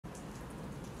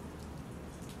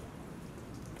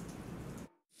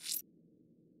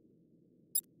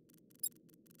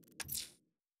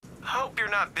Hope you're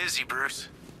not busy, Bruce.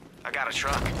 I got a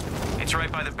truck. It's right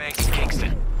by the bank in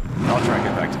Kingston. I'll track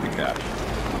it back to the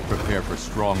cache. Prepare for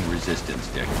strong resistance,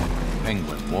 Dick.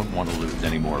 Penguin won't want to lose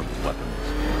any more of his weapons.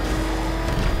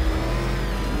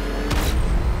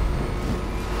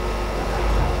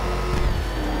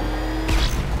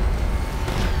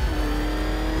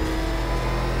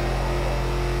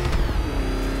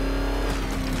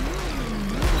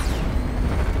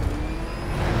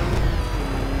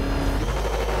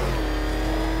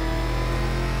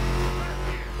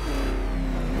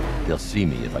 They'll see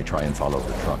me if I try and follow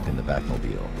the truck in the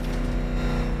Batmobile.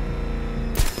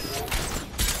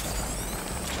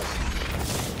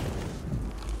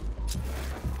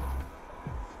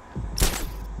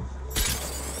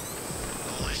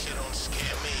 Militia don't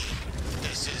scare me.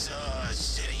 This is our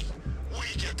city. We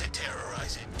get to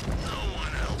terrorize it. No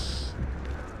one else.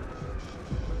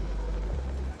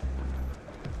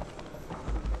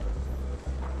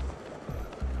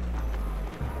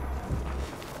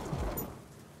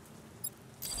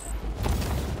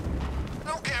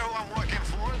 Don't care who I'm working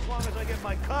for as long as I get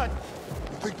my cut.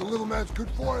 You think the little man's good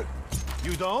for it?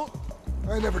 You don't?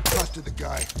 I never trusted the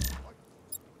guy.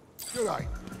 Should I?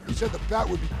 He said the bat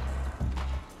would be...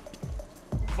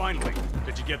 Finally,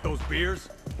 did you get those beers?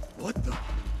 What the?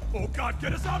 Oh God,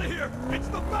 get us out of here! It's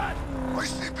the Bat! I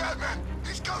see Batman!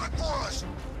 He's coming for us!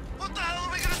 What the hell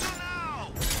are we gonna do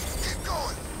now? Keep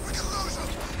going! We can lose him!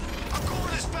 I'm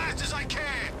going as fast as I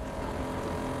can.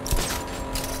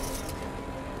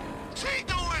 What's he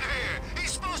doing here?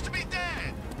 He's supposed to be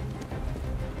dead.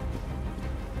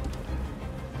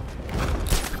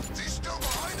 Is he still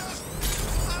behind us?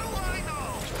 How do I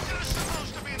know? You're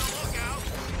supposed to be the lookout.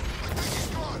 I think he's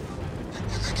gone.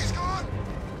 You think he's gone?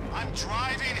 I'm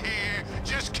driving here.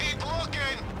 Just keep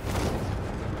looking.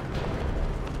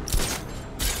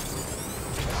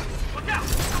 Look out!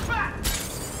 Come back!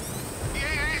 He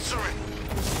ain't answering.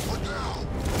 What now?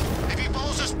 If he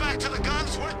pulls us back to the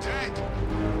guns, we're dead.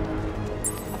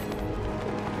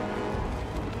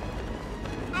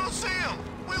 I don't see him.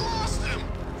 We lost him.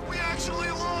 We actually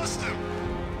lost him.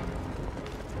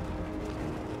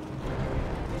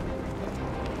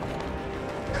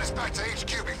 Get us back to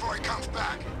HQ before he comes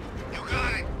back. You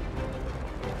got it.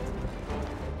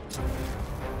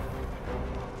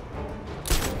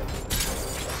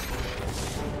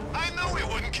 I knew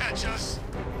he wouldn't catch us.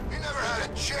 He never had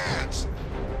a chance.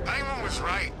 Penguin was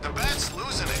right. The Bat's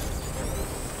losing it.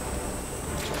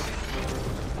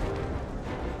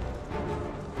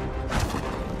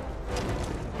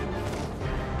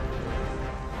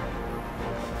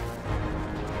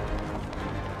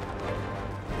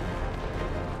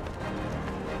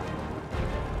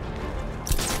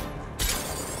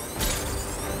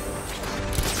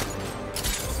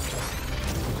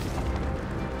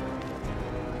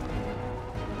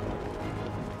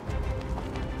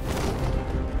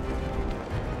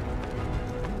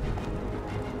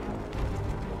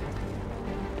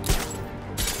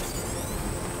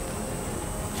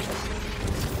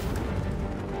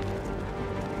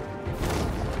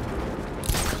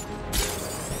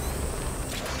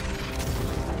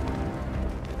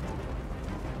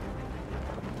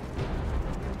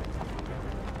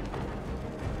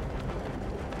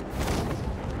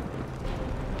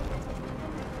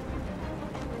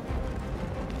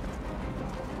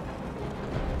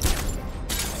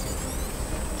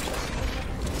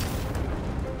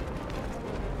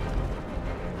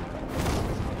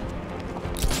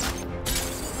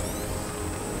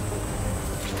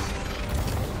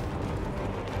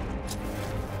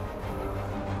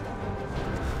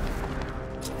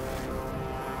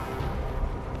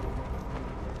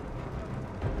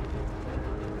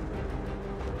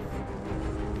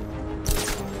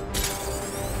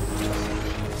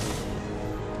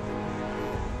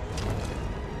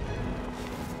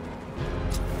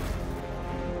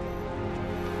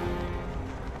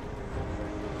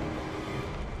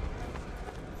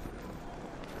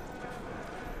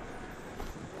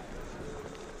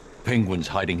 Penguin's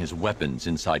hiding his weapons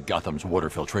inside Gotham's water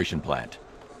filtration plant.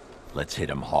 Let's hit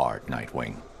him hard,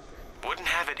 Nightwing. Wouldn't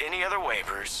have it any other way,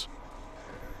 Bruce.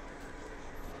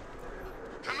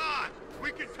 Come on.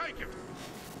 We can take him.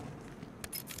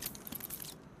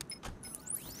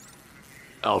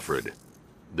 Alfred,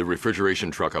 the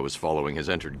refrigeration truck I was following has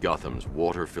entered Gotham's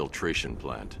water filtration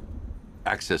plant.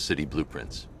 Access city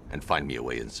blueprints, and find me a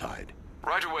way inside.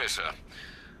 Right away, sir.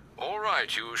 All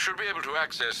right, you should be able to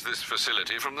access this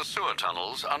facility from the sewer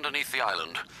tunnels underneath the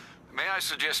island. May I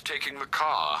suggest taking the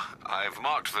car? I've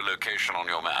marked the location on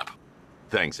your map.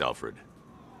 Thanks, Alfred.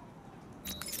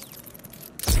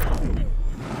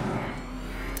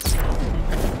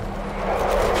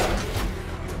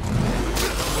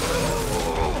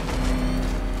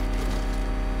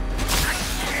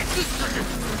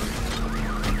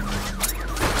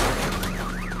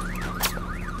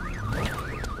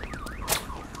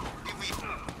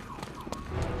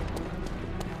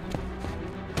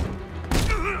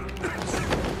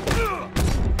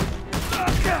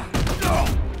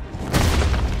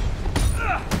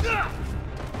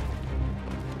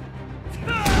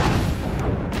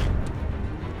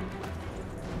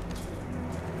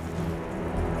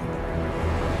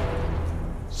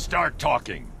 start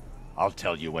talking, I'll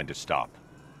tell you when to stop.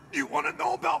 You want to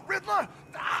know about Riddler?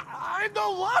 I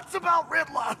know lots about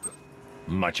Riddler!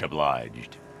 Much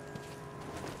obliged.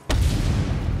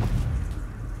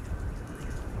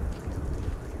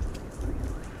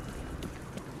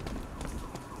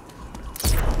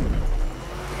 Make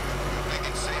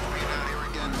it safe for you down here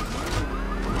again.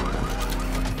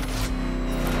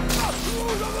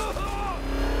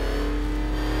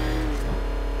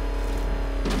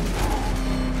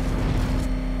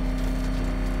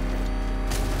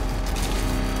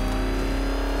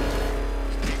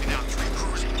 Taking out 3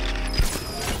 cruising.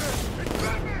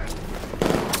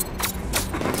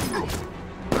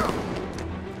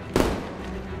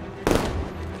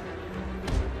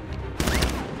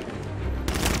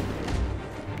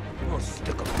 I'll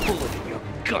stick a bullet in your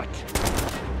gut.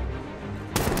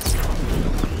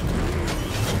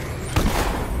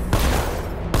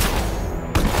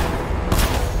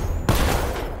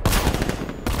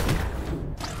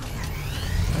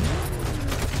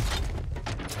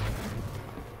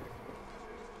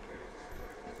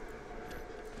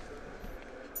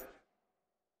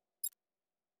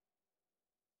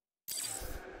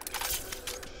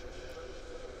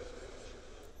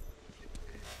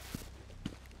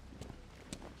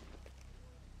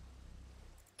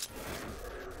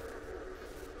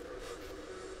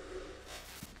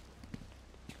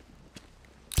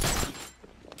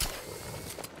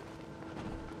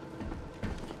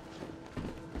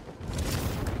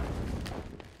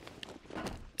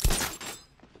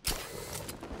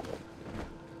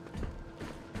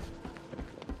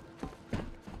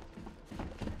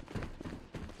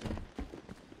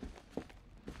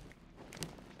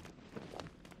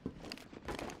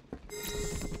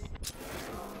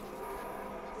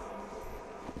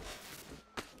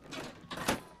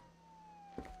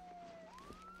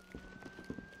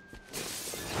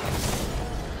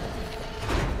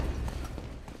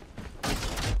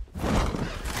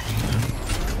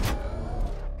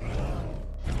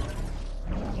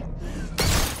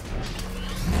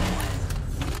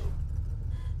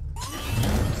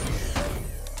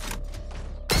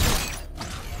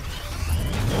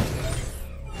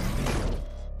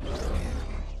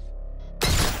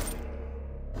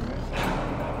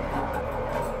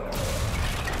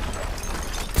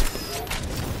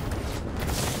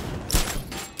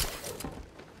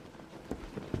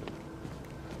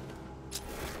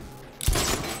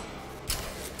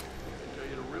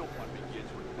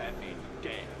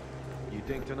 You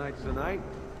think tonight's the night?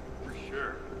 For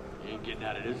sure. He ain't getting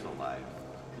out of this alive.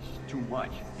 This is too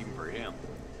much, even for him.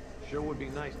 Sure would be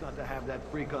nice not to have that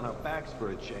freak on our backs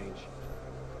for a change.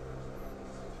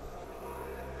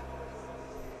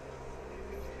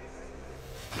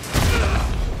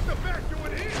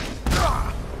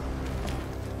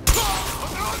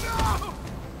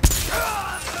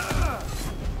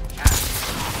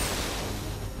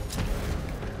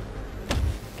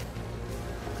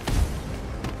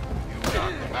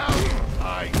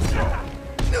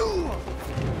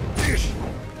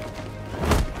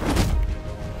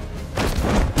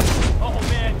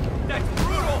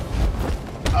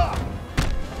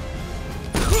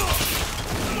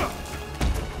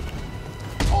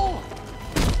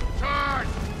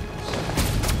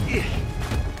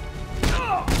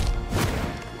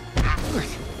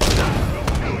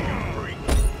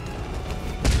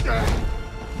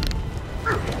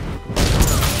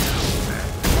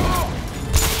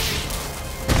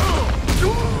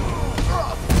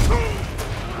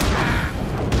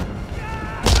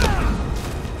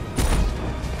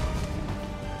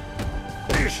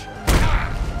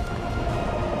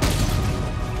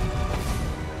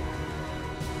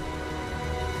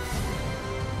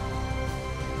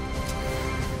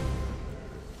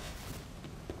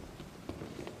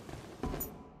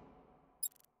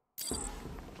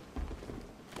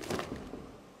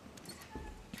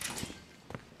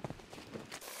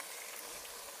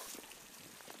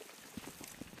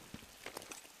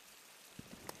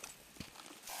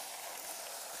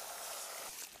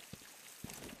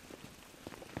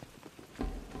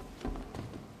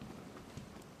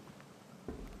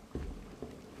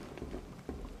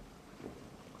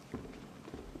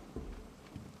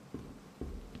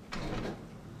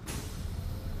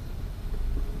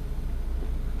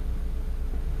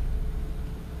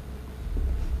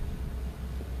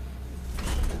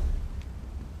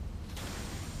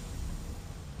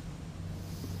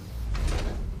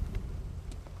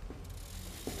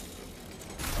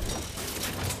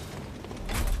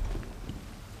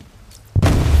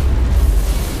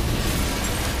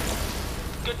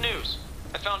 News.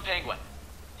 I found Penguin.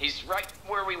 He's right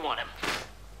where we want him.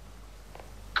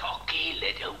 Cocky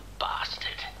little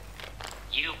bastard.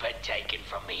 You've been taken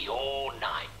from me all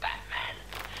night, Batman.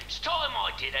 It's time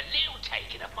I did a little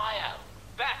taking of my own.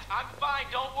 Bat, I'm fine.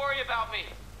 Don't worry about me.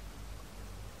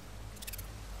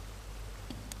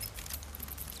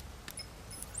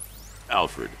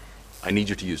 Alfred, I need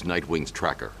you to use Nightwing's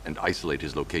tracker and isolate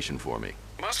his location for me.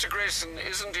 Master Grayson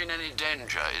isn't in any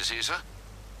danger, is he, sir?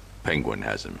 Penguin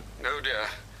has him. Oh dear.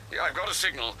 Yeah, I've got a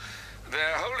signal.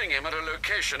 They're holding him at a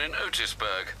location in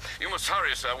Otisburg. You must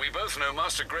hurry, sir. We both know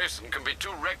Master Grayson can be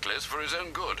too reckless for his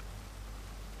own good.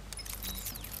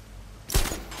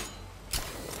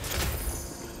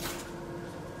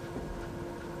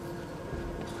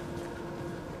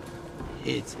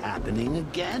 It's happening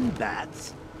again,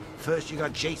 Bats. First you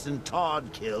got Jason Todd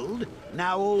killed,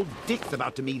 now old Dick's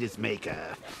about to meet his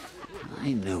maker.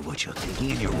 I know what you're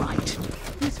thinking, and you're right.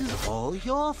 This is all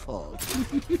your fault.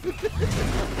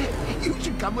 You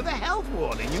should come with a health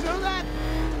warning, you know that?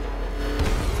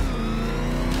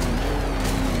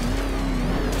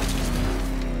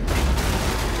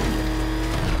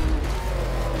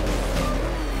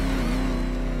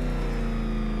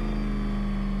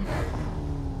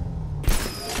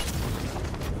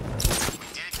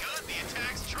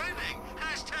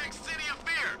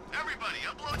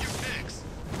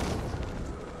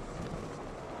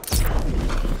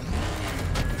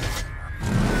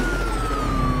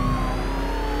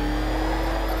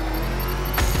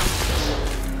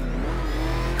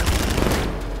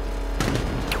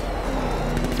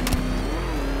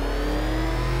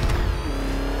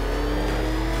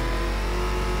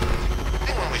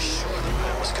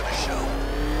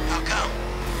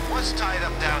 Tied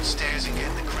up downstairs and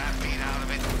getting the crap beat out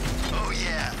of it. Oh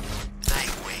yeah,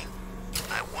 Nightwing.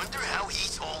 I wonder how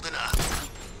he's holding up.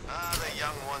 The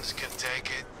young ones can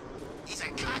take it. He's a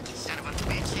cocky son of a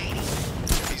bitch, ain't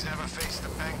he? He's never faced the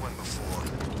Penguin before.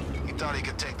 He thought he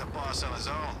could take the boss on his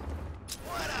own.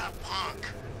 What a punk.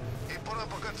 He put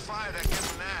up a good fight, I give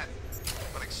him that.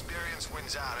 But experience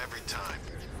wins out every time.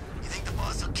 You think the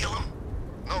boss will kill him?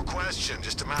 No question,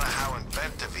 just a matter of how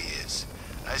inventive he is.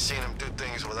 I seen him do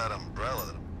things with that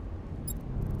umbrella.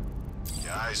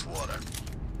 Your ice water.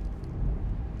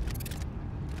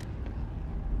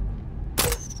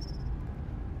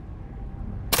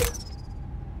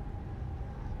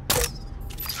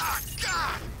 Ah,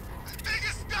 God! Make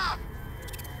it stop!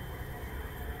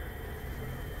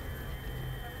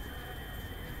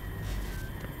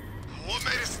 What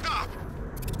made it stop?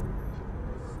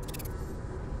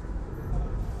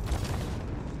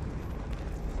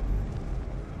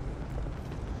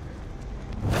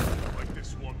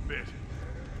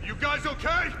 You guys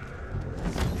okay?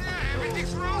 Yeah,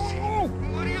 everything's rosy.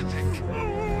 What do you think?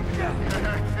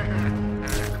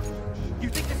 You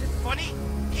think this is funny?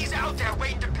 He's out there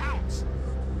waiting to pounce.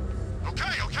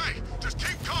 Okay. Just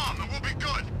keep calm and we'll be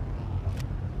good.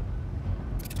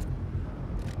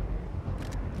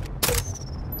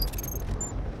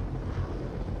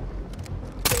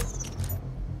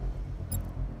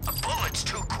 A bullet's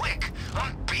too quick.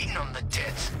 I'm beating on the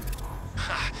death.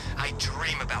 I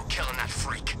dream about killing that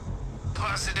freak.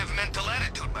 Positive mental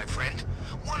attitude, my friend.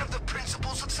 One of the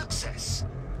principles of success.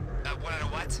 Wanna know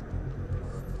what?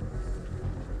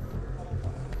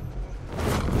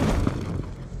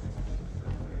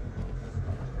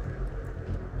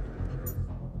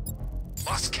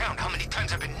 Lost count how many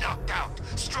times I've been knocked out,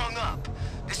 strung up.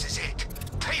 This is it.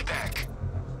 Payback.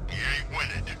 You ain't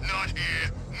winning. Not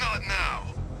here. Not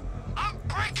now. I'm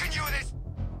breaking you this...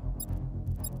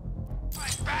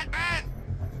 Batman!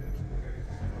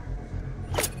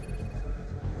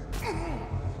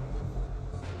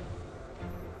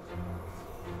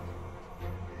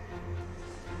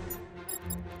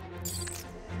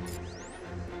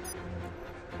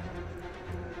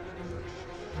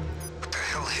 What the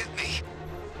hell hit me?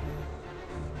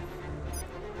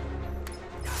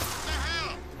 What the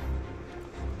hell?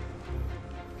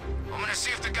 I'm gonna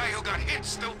see if the guy who got hit's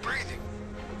still breathing.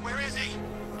 Where is he?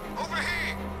 Over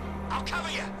here! I'll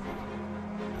cover you!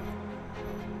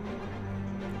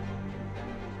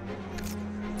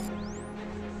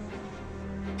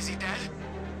 Is he dead?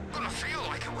 Gonna feel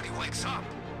like it when he wakes up.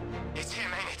 It's him,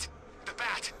 ain't it? The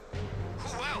Bat.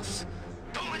 Who else?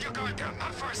 Don't let your guard down,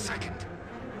 not for a second.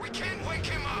 We can't wake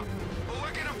him up, but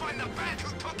we're gonna find the Bat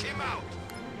who took him out.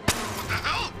 What the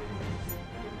hell?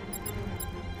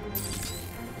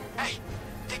 Hey,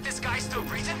 think this guy's still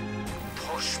breathing?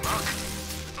 Poor schmuck.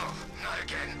 Oh, not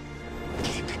again.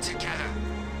 Keep it together.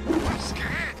 I'm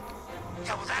scared.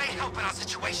 Yeah, well, that ain't helping our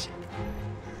situation.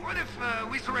 What if,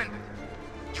 we surrender?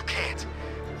 You can't.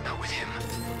 Not with him.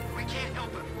 We can't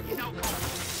help him. He's out cold.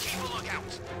 Keep a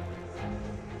lookout.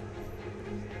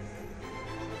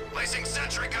 Placing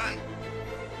sentry gun.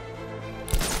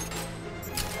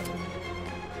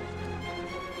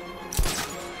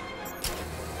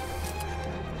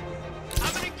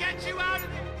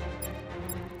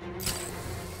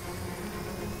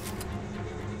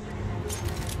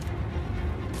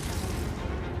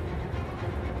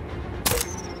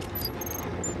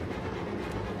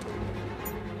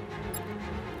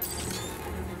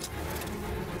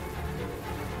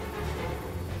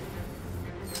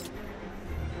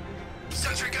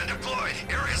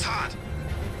 Area's hot.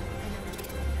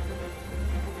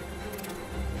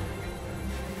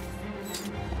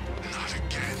 Not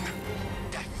again.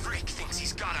 That freak thinks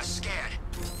he's got us scared.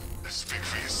 Speak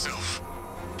for yourself.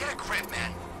 Get a grip,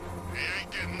 man. He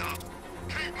ain't getting up.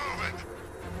 Keep moving.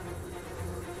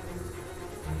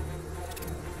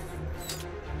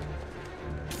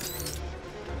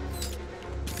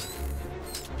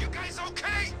 You guys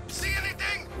okay? See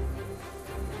anything?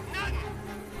 Nothing.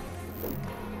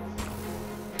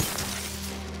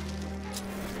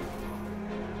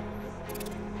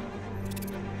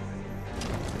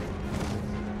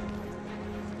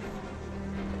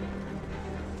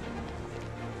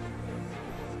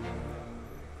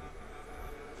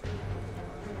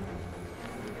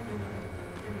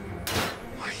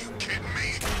 Are you kidding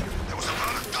me? There was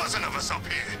about a dozen of us up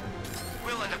here.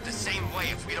 We'll end up the same way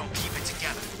if we don't keep it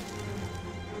together.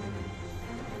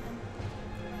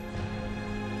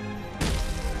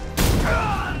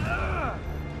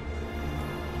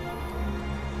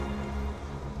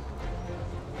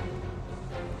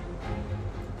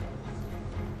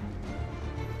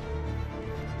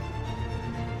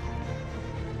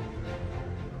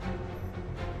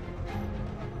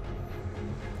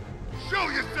 Show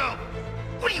yourself!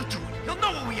 What are you doing? He'll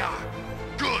know who we are.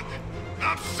 Good.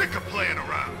 I'm sick of playing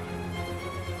around.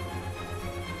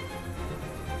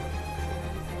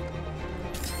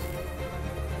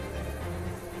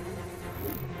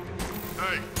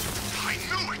 Hey, I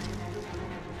knew it!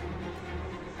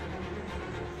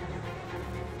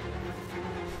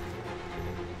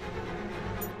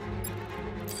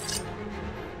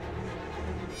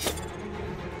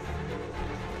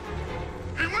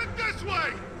 He went this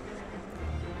way!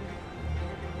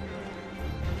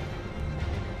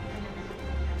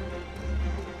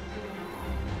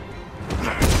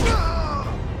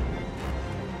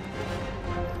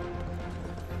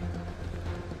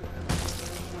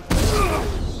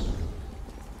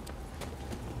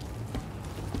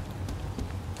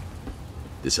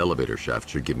 This elevator shaft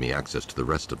should give me access to the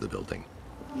rest of the building.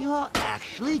 You're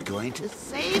actually going to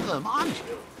save him, aren't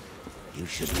you? You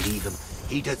should leave him.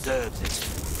 He deserves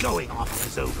it. Going off on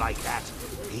his own like that.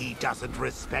 He doesn't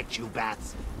respect you,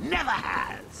 Bats. Never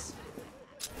has.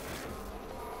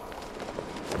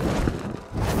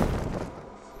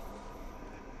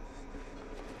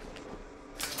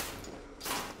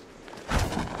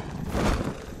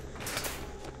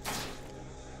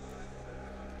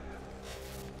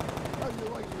 How do you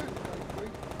like this,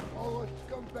 Nightwing? All us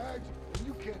scumbags, and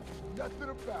you can't do nothing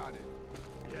about it.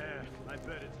 Yeah, I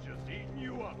bet it's just eating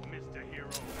you up, Mr. Hero.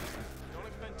 Don't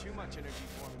expend too much energy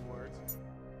forming words.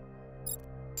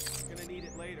 Gonna need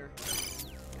it later.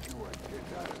 You ain't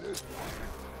getting out of this one.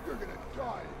 You're gonna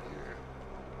die in here.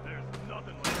 There's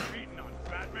nothing like feeding on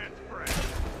Batman's brain.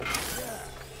 Yeah,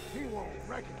 he won't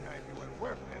recognize you when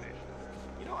we're finished.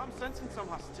 You know, I'm sensing some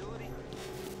hostility.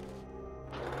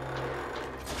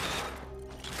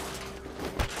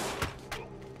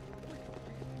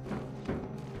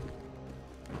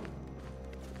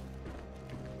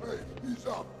 Hey, he's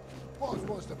up. Boss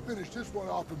wants to finish this one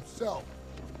off himself.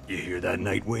 You hear that,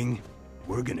 Nightwing?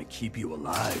 We're gonna keep you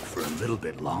alive for a little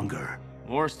bit longer.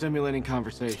 More stimulating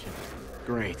conversation.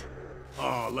 Great.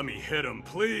 Oh, let me hit him,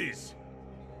 please.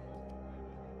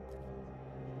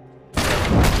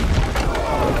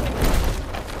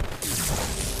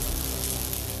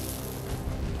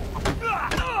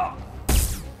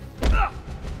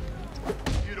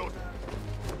 You don't...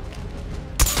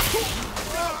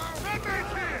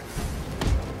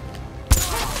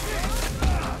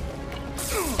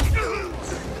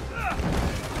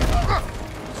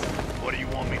 What do you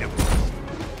want me to...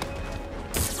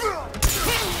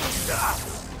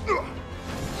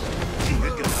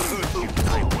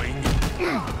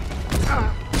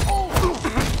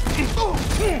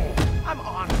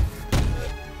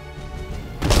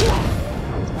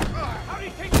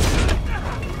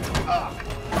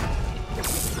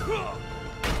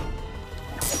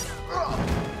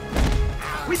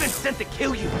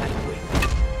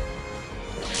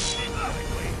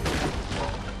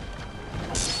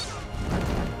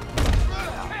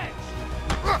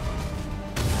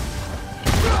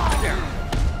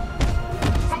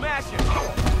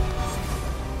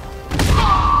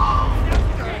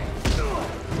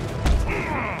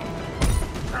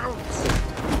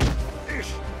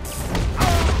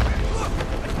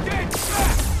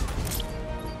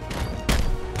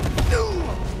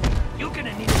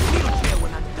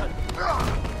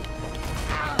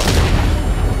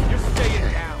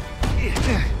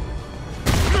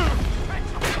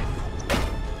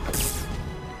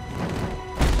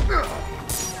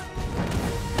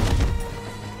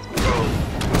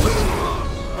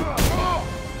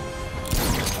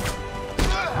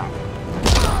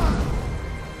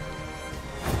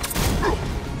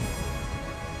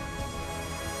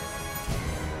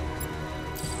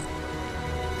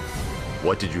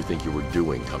 What did you think you were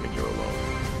doing coming here alone?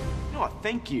 No,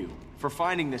 thank you for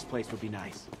finding this place would be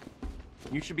nice.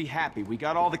 You should be happy we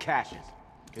got all the caches.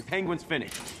 The Penguin's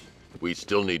finished. We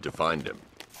still need to find him.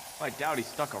 I doubt he's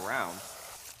stuck around.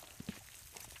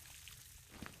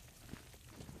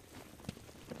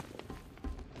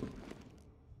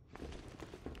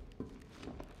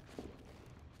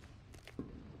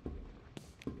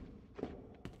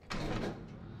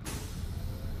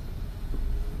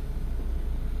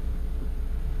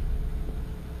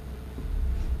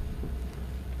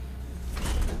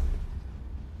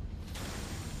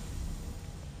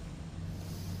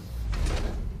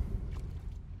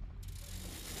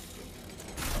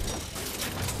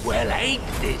 Well, ain't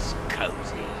this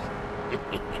cozy?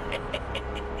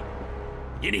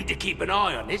 You need to keep an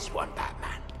eye on this one,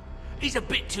 Batman. He's a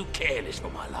bit too careless for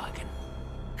my liking.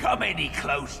 Come any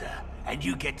closer, and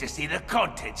you get to see the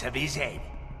contents of his head.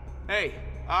 Hey,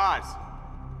 Oz.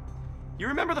 You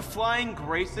remember the Flying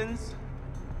Graysons?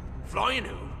 Flying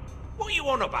who? What are you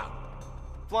on about?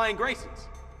 Flying Graysons.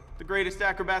 The greatest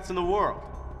acrobats in the world.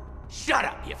 Shut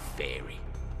up, you fairy.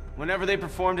 Whenever they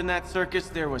performed in that circus,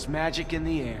 there was magic in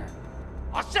the air.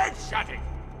 I said shut it!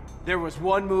 There was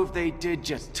one move they did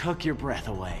just took your breath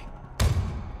away.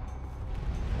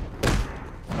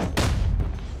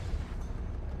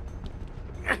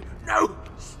 No!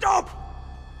 Stop!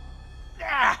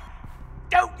 Ah,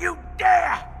 don't you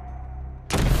dare!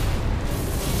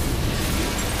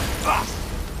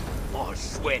 I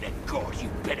swear to God, you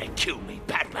better kill me,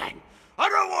 Batman.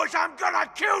 Otherwise, I'm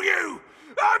gonna kill you!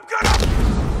 I'm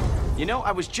gonna... You know,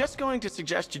 I was just going to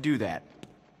suggest you do that.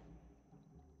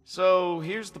 So,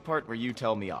 here's the part where you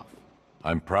tell me off.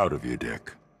 I'm proud of you,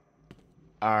 Dick.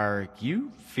 Are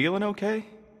you feeling okay?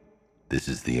 This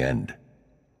is the end.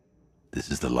 This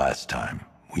is the last time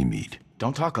we meet.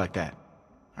 Don't talk like that.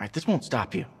 Alright, this won't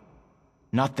stop you.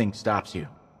 Nothing stops you.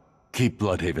 Keep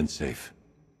Bloodhaven safe.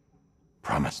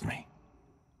 Promise me.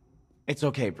 It's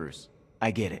okay, Bruce. I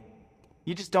get it.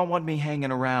 You just don't want me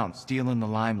hanging around, stealing the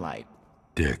limelight.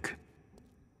 Dick.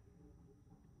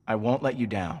 I won't let you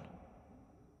down.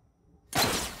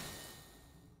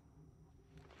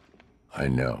 I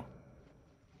know.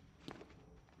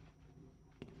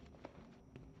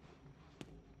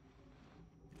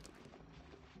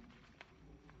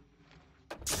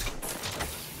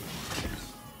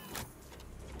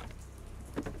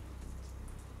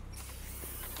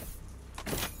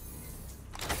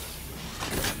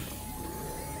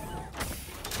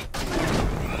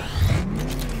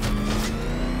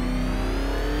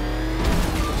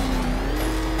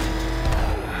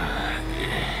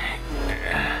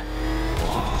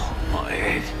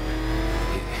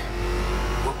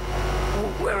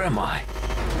 Where am I?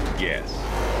 Yes.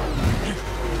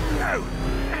 No!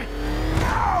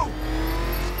 No!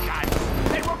 God,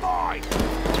 they were mine!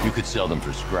 You could sell them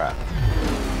for scrap.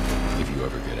 If you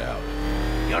ever get out.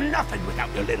 You're nothing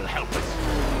without your little helpers.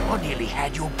 I nearly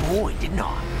had your boy, didn't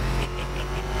I?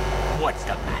 What's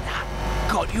the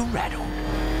matter? Got you rattled?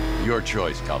 Your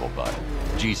choice, Cobblepot.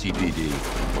 GCPD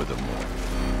or the morgue.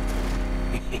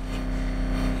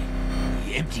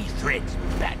 Empty threats,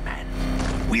 Batman.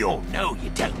 We all know you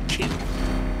don't kill.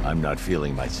 I'm not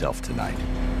feeling myself tonight.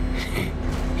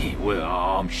 Well,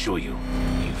 I'm sure you'll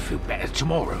feel better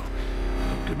tomorrow.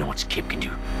 Tonight's Kip can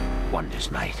do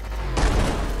wonders, mate.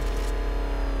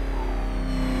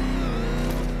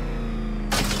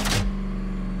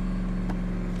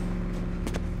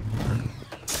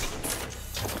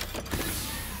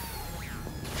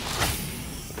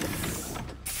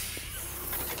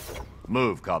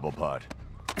 Move, Cobblepot.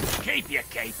 Keep your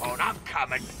cape on, I'm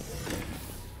coming.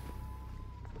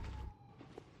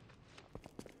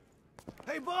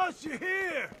 Hey, boss, you're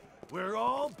here! We're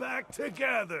all back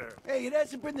together. Hey, it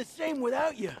hasn't been the same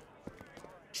without you.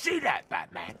 See that,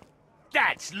 Batman?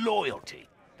 That's loyalty.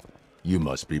 You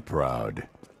must be proud.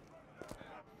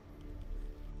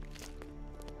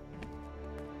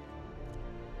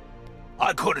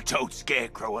 I could have told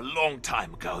Scarecrow a long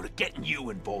time ago that getting you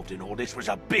involved in all this was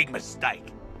a big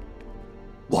mistake.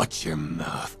 Watch your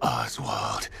mouth,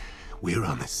 Oswald. We're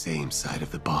on the same side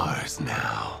of the bars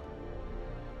now.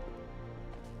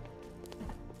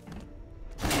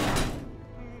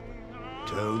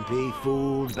 Don't be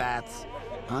fooled, Bats.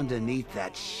 Underneath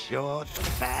that short,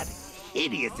 fat,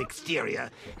 hideous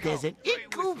exterior, there's an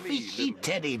ickle fishy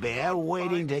teddy bear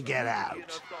waiting to get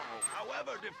out.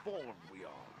 However deformed we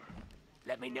are.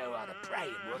 Let me know how the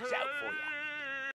praying works out for you.